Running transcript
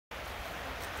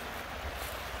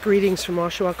Greetings from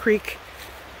Oshawa Creek.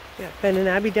 Yeah, Ben and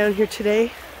Abby down here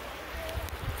today.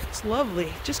 It's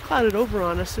lovely. Just clouded over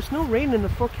on us. There's no rain in the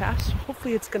forecast.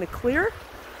 Hopefully it's going to clear.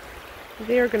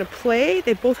 They are going to play.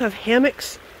 They both have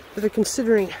hammocks that they're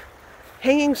considering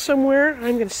hanging somewhere.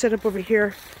 I'm going to set up over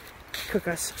here, cook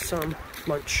us some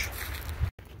lunch.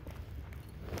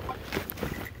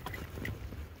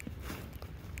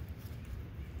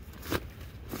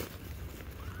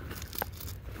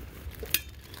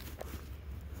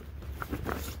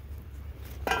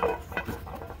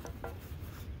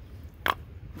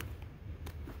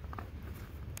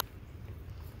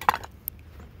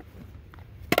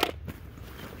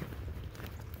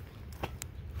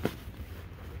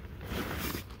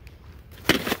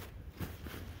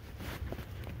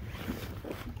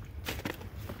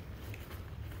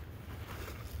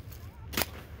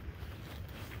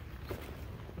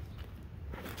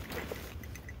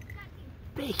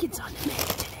 Bacon's on the menu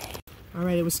today.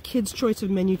 Alright, it was kids' choice of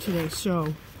menu today,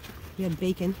 so we had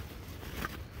bacon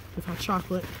with hot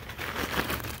chocolate.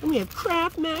 And we have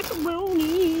Kraft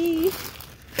macaroni.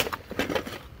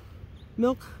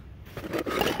 Milk,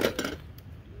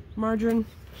 margarine,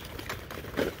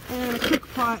 and a cook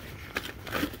pot,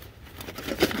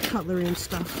 cutlery and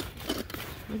stuff.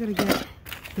 I gotta get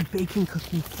the bacon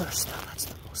cooking first though, that's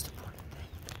the most important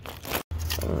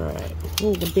thing. Alright,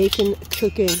 the bacon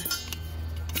cooking.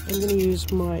 I'm going to use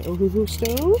my Ohuhu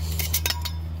stove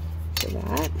for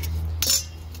that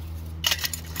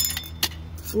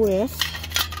with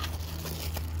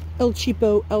El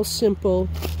Cheapo, El Simple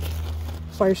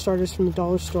fire starters from the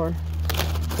dollar store.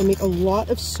 They make a lot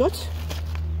of soot,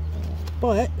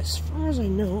 but as far as I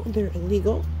know, they're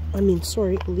illegal.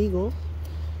 Illegal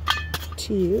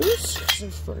to use. So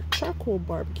for charcoal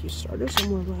barbecue starters,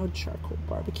 and we're allowed charcoal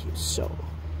barbecue, so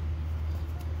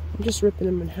I'm just ripping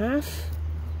them in half.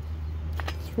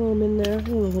 Throw them in there. I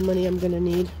don't know how many I'm going to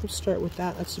need. We'll start with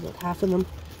that. That's about half of them.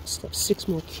 Still have 6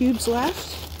 more cubes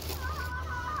left.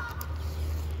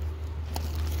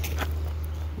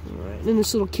 Alright, and in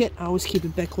this little kit, I always keep a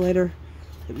Bic lighter.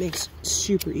 It makes it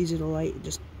super easy to light.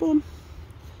 Just boom.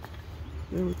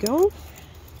 There we go.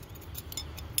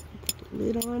 Put the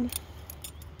lid on.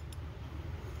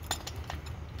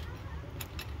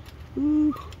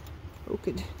 Ooh,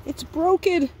 broken. It's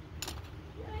broken!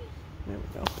 There we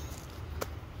go.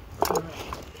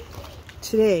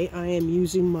 Today I am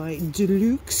using my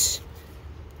Deluxe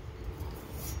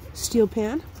steel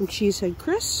pan from Cheesehead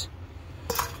Chris.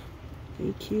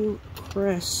 Thank you,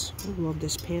 Chris. I love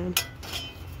this pan.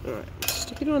 Alright,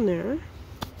 stick it on there.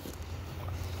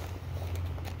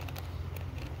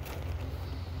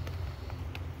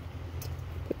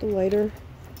 Put the lighter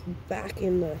back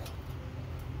in the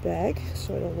bag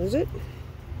so I don't lose it.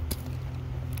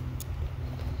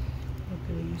 I'm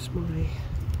going to use my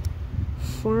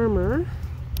Farmer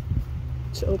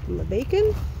to open the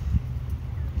bacon.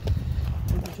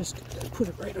 And I'm just gonna put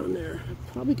it right on there. I'm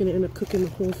probably gonna end up cooking the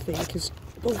whole thing because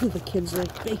both of the kids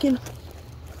like bacon,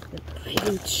 and I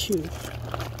do too.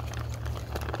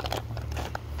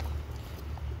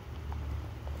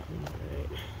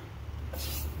 Alright.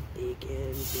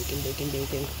 Bacon, bacon, bacon,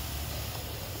 bacon.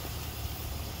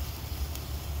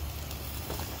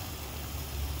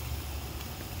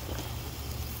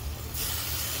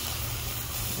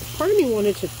 Part of me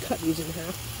wanted to cut these in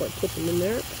half before I put them in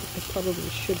there. I probably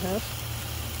should have.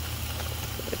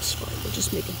 But it's fine. We'll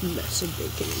just make a mess of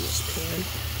bacon in this pan.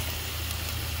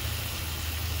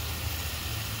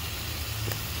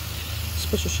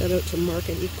 Special shout out to Mark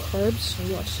and Eat Carbs.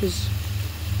 I watched his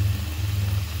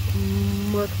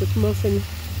Mark with Muffin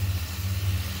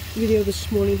video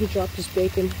this morning. He dropped his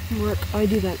bacon. Mark, I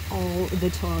do that all the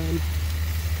time.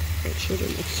 My children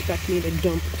expect me to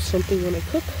dump something when I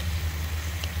cook.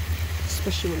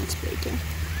 Especially when it's bacon.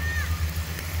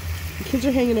 The kids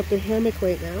are hanging up their hammock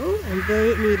right now, and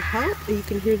they need help. You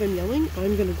can hear them yelling.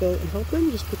 I'm going to go and help them.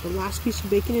 Just put the last piece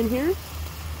of bacon in here.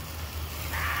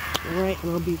 Alright,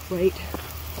 and I'll be right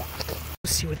back.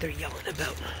 Let's see what they're yelling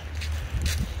about.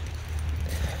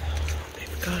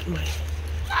 They've got my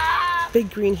big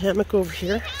green hammock over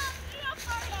here.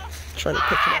 Trying to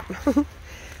pick it up.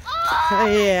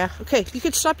 Yeah. Okay, you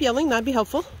could stop yelling. That'd be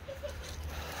helpful.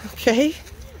 Okay.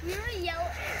 We were yelling.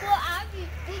 Well, Abby,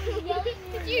 yelling.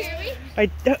 Did you hear me?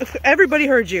 Everybody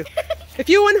heard you. If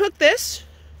you unhook this.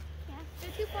 Yeah, they're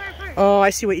too far apart. Oh,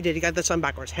 I see what you did. You got this on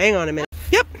backwards. Hang on a minute.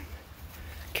 Yep.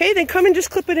 Okay, then come and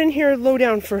just clip it in here low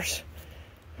down first.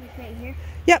 Like right here?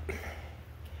 Yep.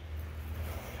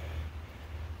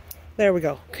 There we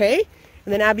go. Okay.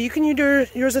 And then Abby, you can do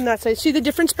yours on that side. See the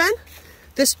difference, Ben?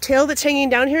 This tail that's hanging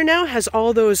down here now has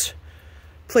all those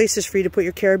places for you to put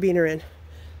your carabiner in.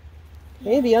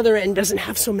 Okay, the other end doesn't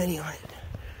have so many on it.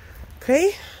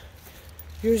 Okay,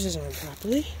 yours is on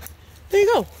properly. There you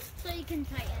go. So you can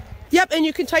tighten it. Yep, and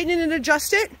you can tighten it and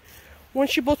adjust it.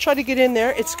 Once you both try to get in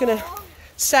there, it's gonna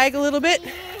sag a little bit.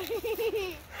 Wait,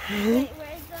 where's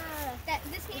the...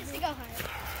 This needs to go higher.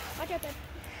 Watch out there.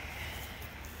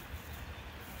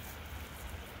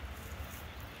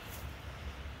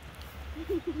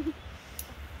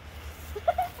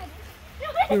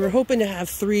 We were hoping to have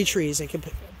 3 trees. They could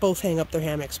both hang up their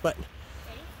hammocks, but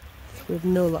we have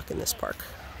no luck in this park.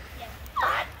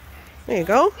 There you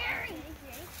go. It's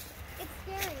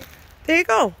scary. There you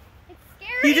go. It's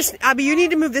scary. You just, Abby, you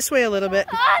need to move this way a little bit.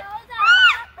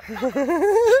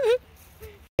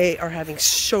 They are having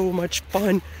so much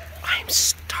fun. I'm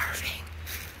starving.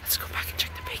 Let's go back and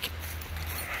check the bacon.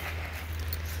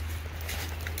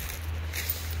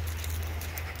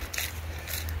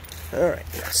 Alright,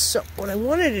 so what I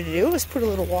wanted to do was put a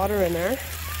little water in there.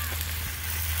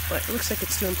 But it looks like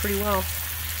it's doing pretty well.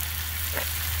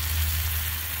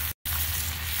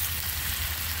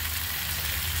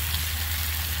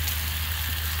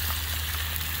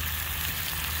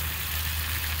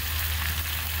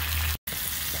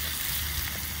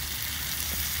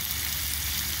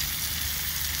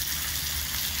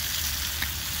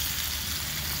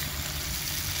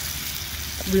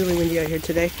 Really windy out here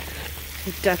today.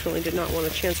 I definitely did not want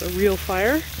to chance a real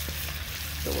fire.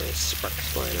 Don't want any sparks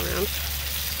flying around.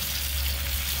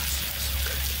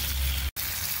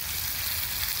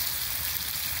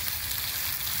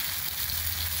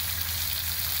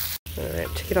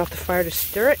 Alright, take it off the fire to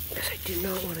stir it because I did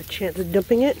not want a chance of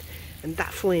dumping it. And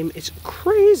that flame is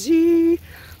crazy.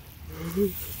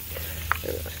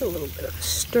 A little bit of a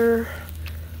stir.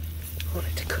 I want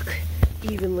it to cook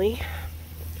evenly.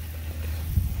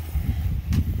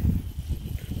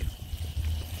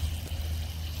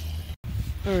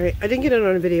 Alright, I didn't get it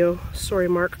on a video, sorry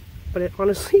Mark, but it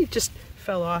honestly just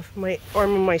fell off. My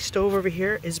arm of my stove over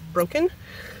here is broken,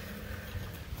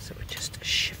 so it just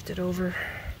shifted over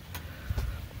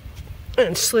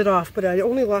and slid off, but I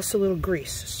only lost a little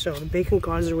grease. So the bacon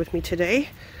gods are with me today.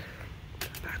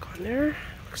 Back on there.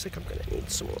 Looks like I'm going to need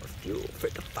some more fuel for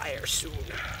the fire soon.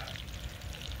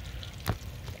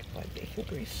 Buy bacon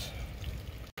grease.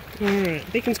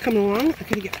 Alright, bacon's coming along. I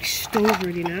gotta get my stove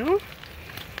ready now.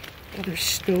 Other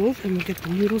stove, and we'll get the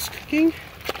noodles cooking.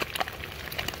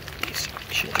 Get some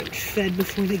children fed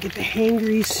before they get the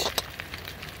hangries.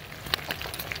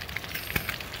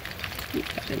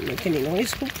 That didn't make any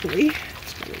noise, hopefully.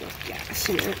 It's got enough gas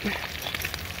in it.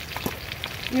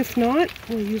 If not,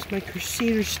 we'll use my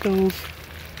Crusader stove.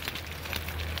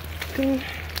 Go.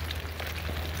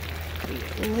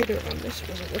 The lighter on this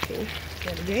wasn't working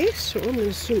the other day, so I'm going to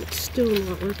assume it's still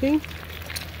not working.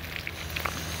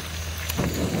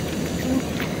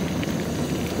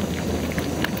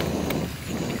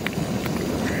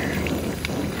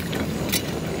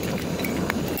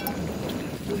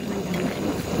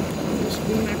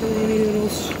 Macaroni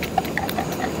noodles.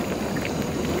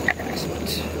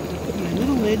 Excellent. I'll put my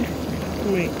little lid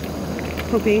for my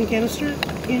propane canister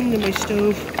into my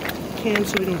stove can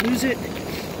so we don't lose it.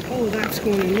 All of that's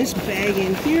going in this bag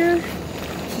in here.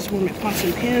 This is where my pots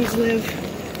and pans live.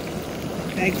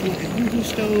 Bag from my boohoo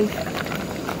stove.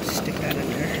 Stick that in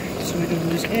there so we don't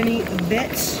lose any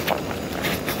bits.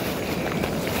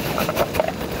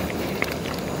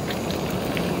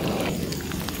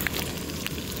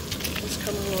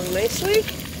 Nicely.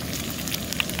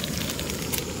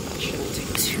 Shouldn't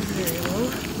take too very long.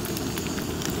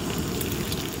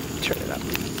 Turn it up.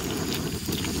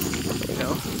 There we go.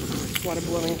 Water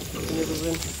boiling. Put the noodles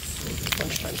in.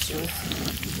 Lunchtime soon.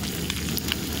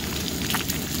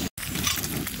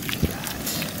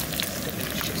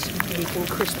 Just bacon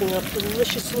crisping up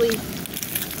deliciously.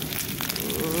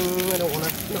 I don't want to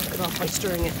knock it off by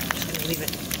stirring it. I'm just going to leave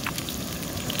it.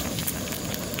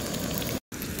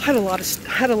 Had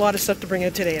a lot of stuff to bring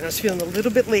out today, and I was feeling a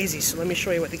little bit lazy, so let me show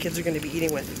you what the kids are going to be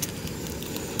eating with.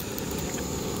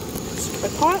 So my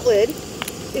pot lid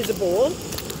is a bowl,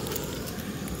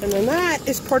 and then that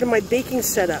is part of my baking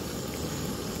setup.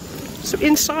 So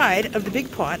inside of the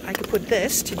big pot, I could put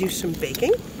this to do some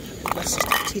baking. That's just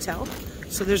a tea towel.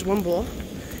 So there's one bowl,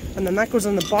 and then that goes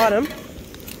on the bottom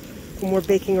when we're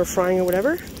baking or frying or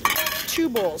whatever. 2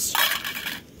 bowls.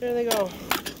 There they go.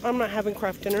 I'm not having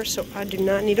craft dinner, so I do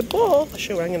not need a bowl. I'll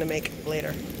show you what I'm going to make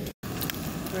later.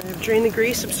 I've drained the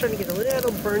grease. I'm starting to get a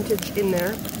little burntage in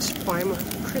there. It's fine. My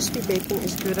crispy bacon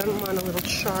is good. I don't mind a little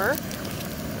char.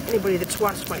 Anybody that's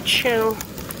watched my channel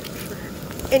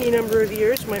for any number of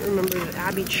years might remember that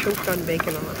Abby choked on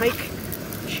bacon on a hike.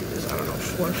 She was, I don't know,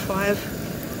 4 or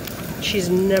 5. She's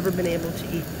never been able to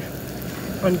eat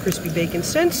uncrispy bacon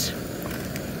since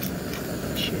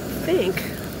I should think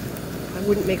I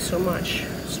wouldn't make so much,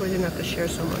 so I didn't have to share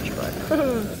so much, but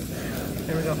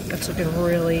there we go. That's looking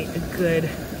really good.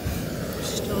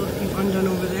 Still a few undone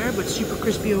over there, but super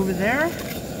crispy over there.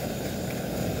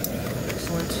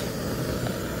 Excellent.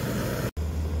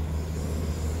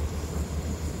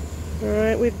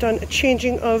 Alright, we've done a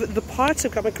changing of the pots.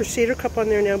 I've got my Crusader cup on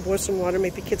there now. Boil some water,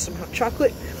 make the kids some hot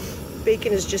chocolate.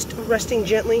 Bacon is just resting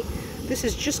gently. This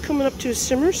is just coming up to a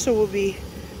simmer, so we'll be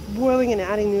boiling and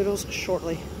adding noodles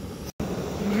shortly.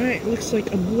 Alright, looks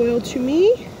like a boil to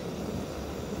me.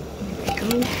 There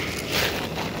we go.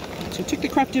 So I took the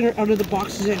craft dinner out of the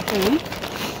boxes at home.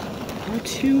 There are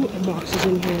 2 boxes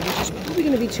in here, which is probably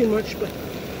going to be too much, but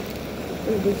I'm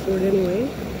going to go for it anyway.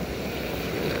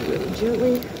 Really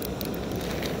gently.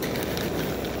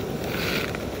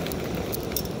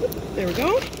 There we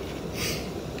go.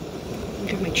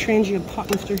 I got my transient pot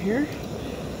lifter here.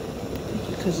 Thank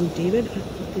you, Cousin David. I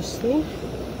put this thing.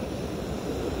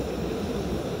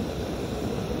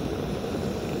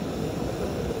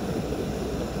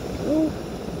 Oh.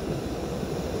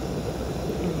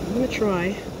 I'm going to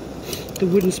try the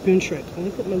wooden spoon trick. I'm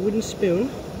going to put my wooden spoon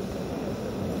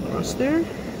across there.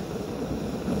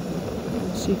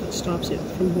 Let's see if it stops it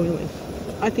from boiling.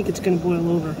 I think it's going to boil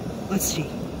over. Let's see.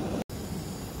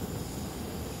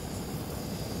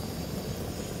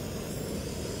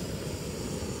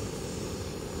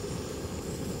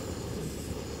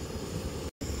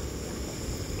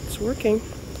 It's working.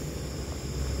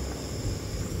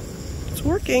 It's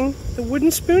working. The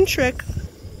wooden spoon trick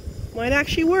might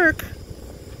actually work.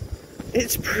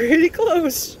 It's pretty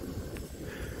close.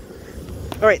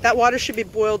 All right, that water should be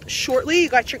boiled shortly. You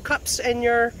got your cups and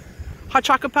your hot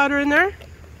chocolate powder in there.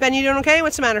 Ben, you doing okay?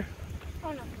 What's the matter?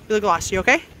 Oh no. You look lost. You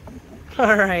okay?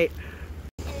 All right.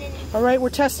 All right, we're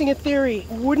testing a theory.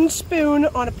 Wooden spoon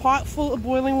on a pot full of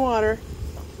boiling water.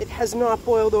 It has not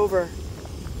boiled over.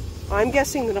 I'm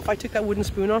guessing that if I took that wooden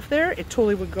spoon off there, it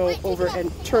totally would go over and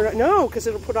turn it. No, because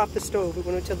it'll put off the stove. We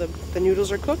want to until the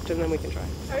noodles are cooked, and then we can try.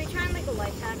 Are you trying like a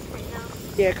life hack right now?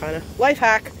 Yeah, kind of. Life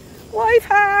hack. Life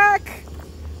hack!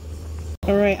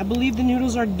 All right, I believe the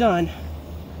noodles are done.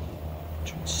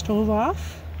 Turn the stove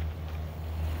off.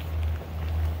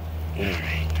 All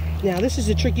right. Now, this is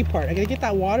the tricky part. I got to get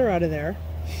that water out of there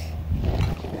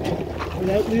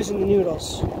without losing the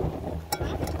noodles.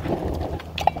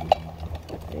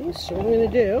 So what I'm going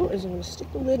to do is I'm going to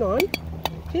stick the lid on.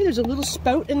 Okay, there's a little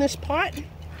spout in this pot.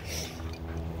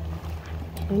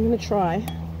 I'm going to try.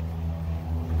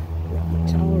 Wrap my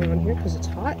towel around here because it's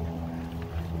hot.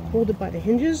 Hold it by the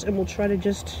hinges and we'll try to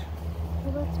just...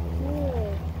 Oh, that's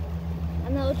cool.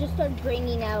 And then it'll just start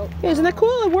bringing out... Yeah, isn't that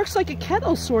cool? It works like a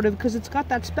kettle sort of because it's got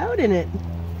that spout in it.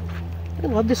 I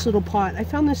love this little pot. I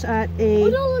found this at a... Oh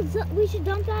no, we should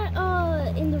dump that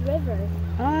in the river.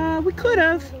 We could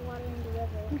have.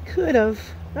 We could have.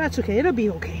 That's okay. It'll be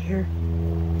okay here.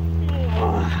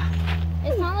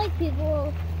 It's not like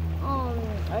people are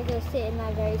gonna sit in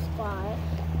that very spot.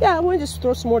 Yeah, I want to just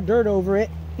throw some more dirt over it.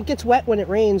 It gets wet when it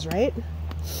rains, right?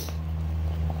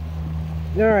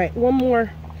 All right, one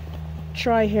more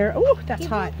try here. Oh, that's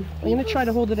hot. I'm gonna try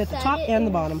to hold it at the top and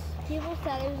the bottom. People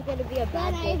said it was gonna be a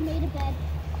bad day. I made a bed.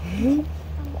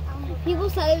 People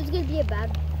said it was gonna be a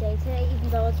bad day today, even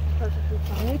though it's perfectly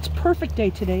fine. It's a perfect day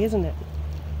today, isn't it?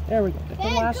 There we go. Get the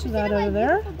last of that out of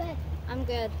there. I'm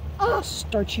good. Oh,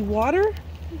 starchy water.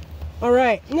 All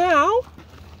right, now.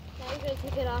 Now we're gonna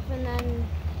take it off, and then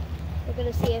we're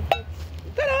gonna see if it's.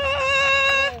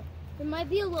 Ta-da! There might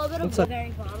be a little bit of the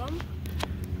very bottom.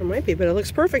 There might be, but it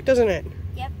looks perfect, doesn't it?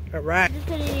 Yep. All right. I'm just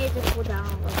gonna need it to cool down a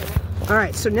little bit. All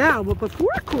right. So now, but before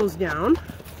it cools down,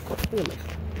 look at my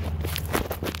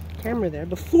camera there.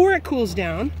 Before it cools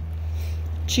down,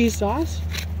 cheese sauce.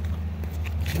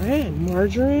 All right, and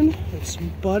margarine and some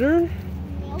butter.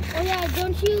 Milk. Oh yeah,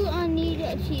 don't you need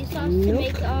cheese sauce to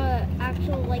make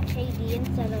actual like KD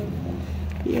instead of?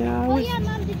 Yeah. Oh yeah,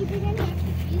 Mom, did you bring any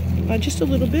extra cheese? Just a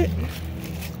little bit.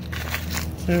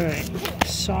 All right,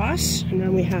 sauce, and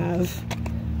then we have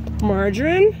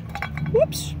margarine.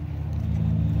 Whoops.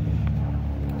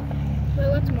 Wait,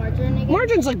 what's margarine again?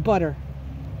 Margarine's like butter.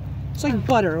 It's like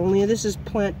butter, only this is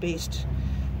plant-based,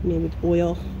 made with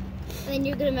oil. And then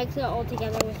you're gonna mix it all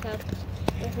together with a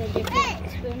different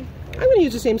spoon. I'm gonna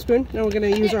use the same spoon. Now we're gonna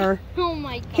use our oh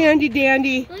my God. handy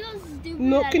dandy Look how stupid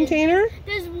milk container.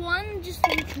 There's one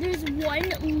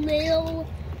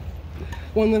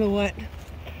little what?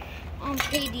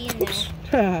 KD in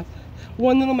there.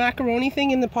 One little macaroni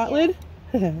thing in the pot lid.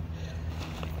 All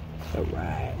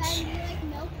right.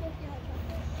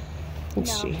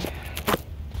 Let's see.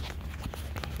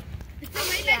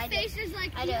 Yeah. I do. Face is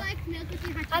like, do you like milk with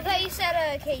your hot chocolate? I thought you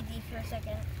said KD for a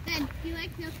second. Ben, do you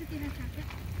like milk with your hot chocolate?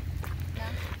 No.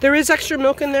 There is extra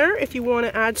milk in there if you want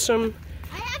to add some.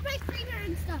 I have my creamer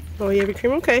and stuff. Oh, you have your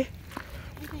cream? Okay.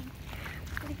 Okay.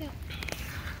 Where'd it go?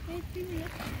 Where's creamer?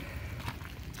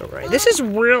 Alright, this is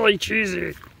really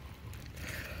cheesy.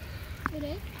 It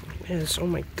is? Yes, oh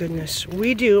my goodness.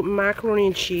 We do macaroni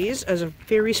and cheese as a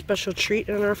very special treat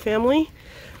in our family.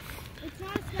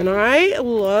 And I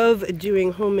love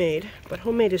doing homemade, but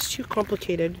homemade is too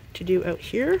complicated to do out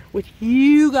here with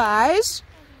you guys.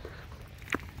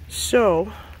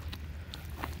 So,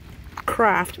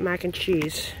 Kraft mac and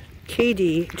cheese.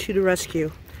 KD to the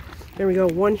rescue. There we go,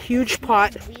 one huge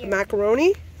pot of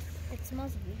macaroni. It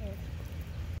smells weird.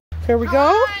 Here we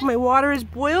go. My water is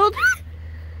boiled.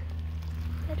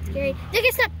 That's scary. Take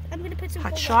a step. I'm gonna put some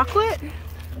hot chocolate.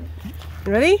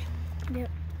 You ready? Yep.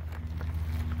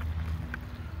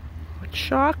 Hot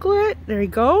chocolate. There you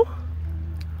go.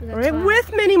 All right,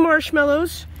 with mini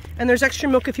marshmallows. And there's extra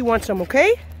milk if you want some,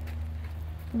 okay?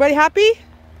 Everybody happy?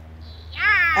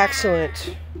 Yeah.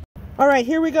 Excellent. All right,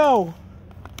 here we go.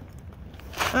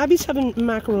 Abby's having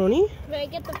macaroni. Can I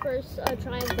get the first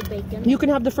try of the bacon? You can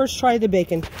have the first try of the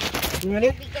bacon. You ready?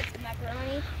 Abby gets the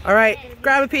macaroni. All right,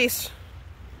 grab a piece.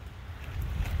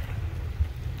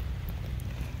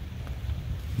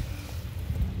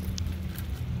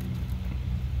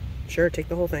 Sure, take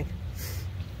the whole thing.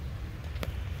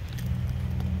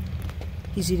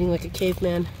 He's eating like a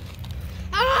caveman.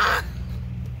 Ah!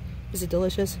 Is it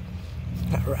delicious?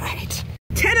 All right.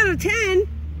 10 out of 10.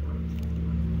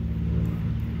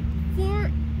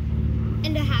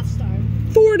 4.5 stars.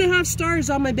 4.5 stars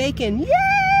on my bacon.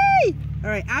 Yay! All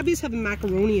right, Abby's having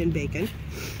macaroni and bacon.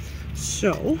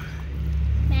 So.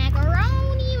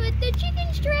 Macaroni with the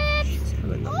chicken strips. She's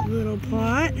having a little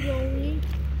pot. Macaroni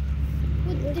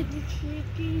with the chicken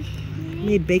strips.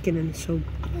 Made bacon in it, so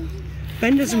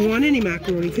Ben doesn't want any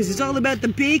macaroni because it's all about the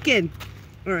bacon.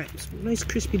 All right, some nice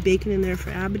crispy bacon in there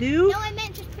for Abadoo. No, I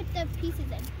meant just put the pieces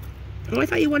in. Oh, I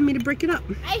thought you wanted me to break it up.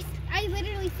 I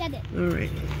literally said it. All right.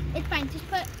 It's fine. Just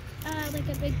put like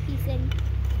a big piece in.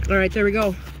 All right, there we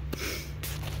go.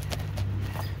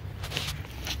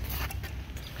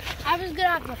 I was gonna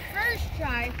have the first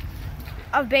try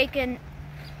of bacon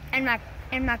and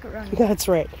macaroni. That's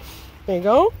right. There you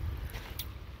go.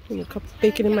 Give me a cup of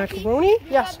bacon and macaroni.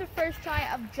 Yes. Have the first try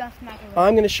of just macaroni.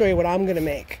 I'm going to show you what I'm going to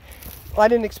make. Well, I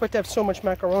didn't expect to have so much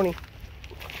macaroni.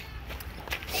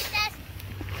 Taste test.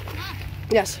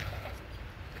 Yes.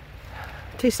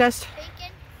 Taste test.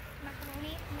 Bacon,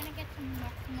 macaroni. I'm going to get some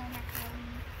more macaroni.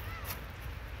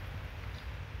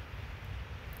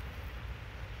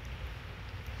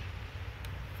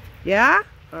 Yeah?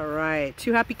 All right.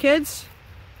 2 happy kids?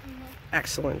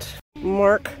 Excellent.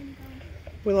 Mark,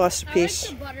 we lost a piece.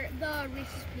 I like the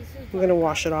Reese's Pieces. I'm going to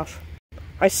wash it off.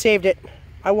 I saved it.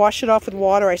 I washed it off with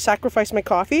water. I sacrificed my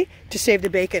coffee to save the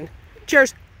bacon.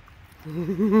 Cheers.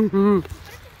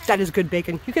 That is good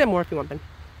bacon. You can have more if you want, Ben.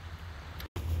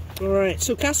 All right,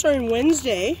 so cast iron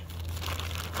Wednesday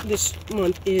this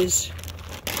month is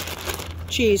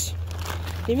cheese.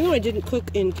 Even though I didn't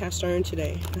cook in cast iron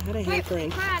today, I had a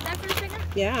hankering. Can I add that for a second?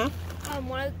 Yeah.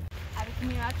 Can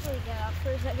you actually get up for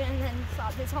a second and then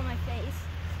stop this on my face?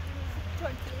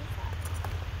 Tortillas.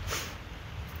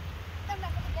 I'm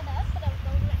not gonna get up, but I'm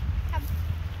going to have.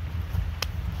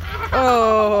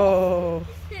 Oh.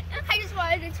 I just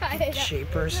wanted to try it.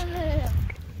 Jeepers.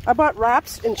 I bought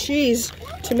wraps and cheese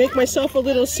to make myself a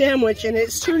little sandwich, and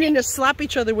it's turned into slap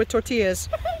each other with tortillas.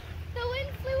 The wind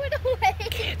flew it away.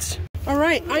 Kids. All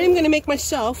right, I am going to make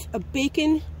myself a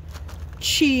bacon,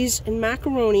 cheese, and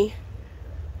macaroni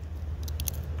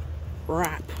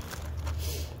wrap.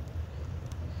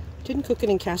 Didn't cook it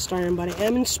in cast iron, but I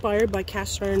am inspired by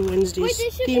Cast Iron Wednesday's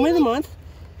theme of the month.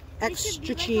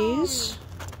 Extra cheese.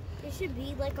 It should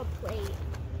be like a plate.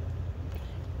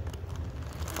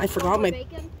 I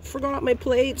forgot my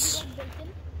plates.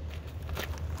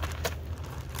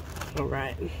 All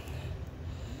right.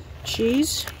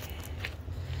 Cheese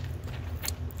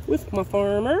with my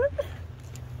farmer.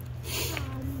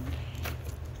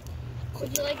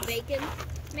 Would you like bacon,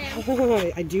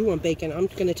 ma'am? I do want bacon. I'm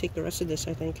gonna take the rest of this,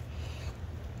 I think.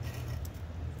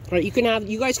 All right,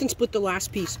 you guys can split the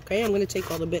last piece, okay? I'm gonna take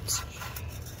all the bits.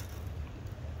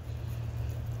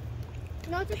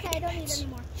 No, it's okay. I don't need any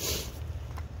more.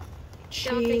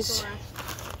 Cheese.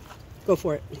 Go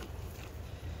for it.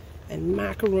 And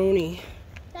macaroni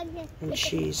and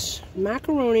cheese.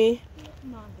 Macaroni,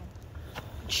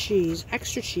 cheese,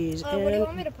 extra cheese, and what do you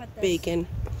want me to put this? Bacon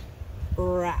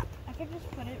wrap. I could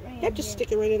just put it right in Yep, just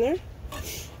stick it right in there.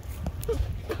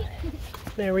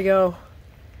 There we go.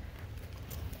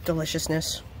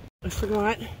 deliciousness. I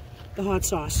forgot the hot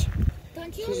sauce.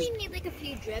 Don't you only need like a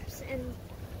few drips and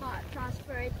hot sauce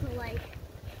for it to like...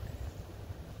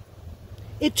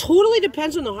 It totally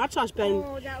depends on the hot sauce, Ben.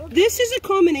 Oh, this is a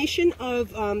combination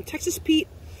of Texas Pete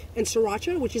and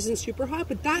sriracha, which isn't super hot,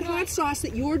 but that hot sauce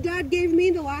that your dad gave me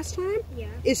the last time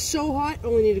is so hot, I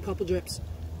only need a couple drips.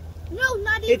 No,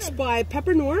 not even. It's by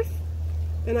Pepper North,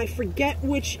 and I forget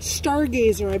which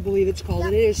Stargazer I believe it's called,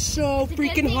 and it is so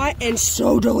freaking hot and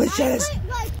so delicious.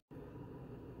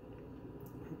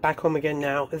 Back home again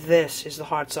now. This is the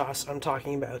hot sauce I'm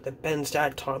talking about that Ben's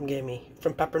dad Tom gave me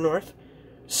from Pepper North.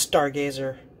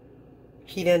 Stargazer.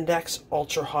 Heat index,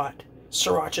 ultra hot.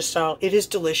 Sriracha style. It is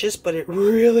delicious, but it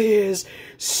really is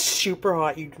super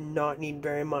hot. You do not need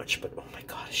very much, but oh my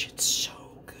gosh, it's so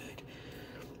good.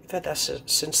 I've had that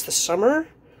since the summer.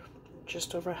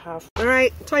 Just over half.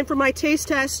 Alright, time for my taste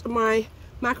test of my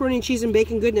macaroni and cheese and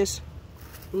bacon goodness.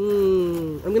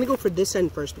 I'm gonna go for this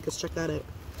end first because check that out.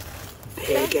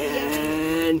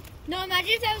 Bacon! No,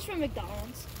 imagine if that was from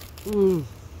McDonald's.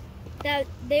 That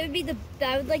would be the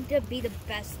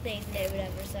best thing they would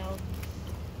ever sell.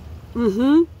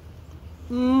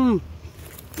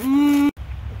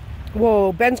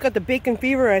 Whoa, Ben's got the bacon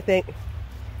fever, I think.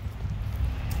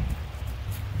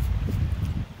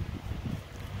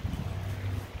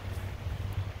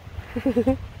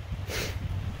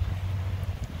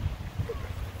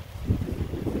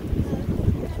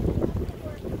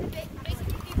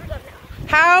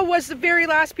 How was the very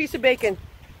last piece of bacon?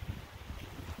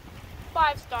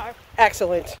 5-star.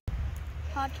 Excellent.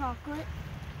 Hot chocolate.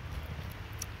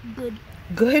 Good.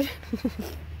 Good?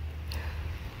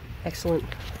 Excellent.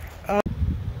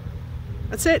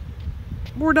 That's it.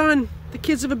 We're done. The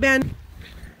kids have been.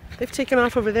 They've taken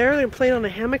off over there. They're playing on the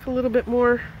hammock a little bit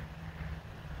more.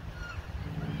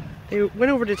 They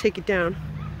went over to take it down,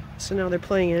 so now they're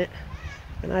playing in it.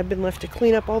 And I've been left to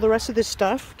clean up all the rest of this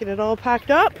stuff, get it all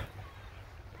packed up.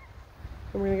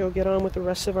 And we're gonna go get on with the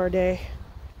rest of our day.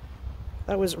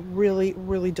 That was really,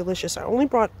 really delicious. I only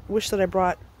wish that I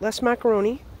brought less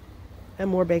macaroni and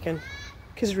more bacon.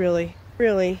 Because really,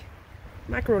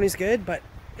 macaroni's good, but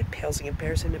it pales in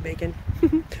comparison to bacon.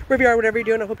 Wherever you are, whatever you're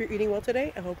doing, I hope you're eating well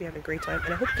today. I hope you're having a great time.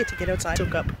 And I hope you get outside,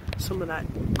 soak up some of that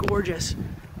gorgeous,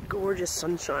 gorgeous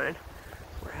sunshine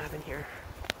we're having here.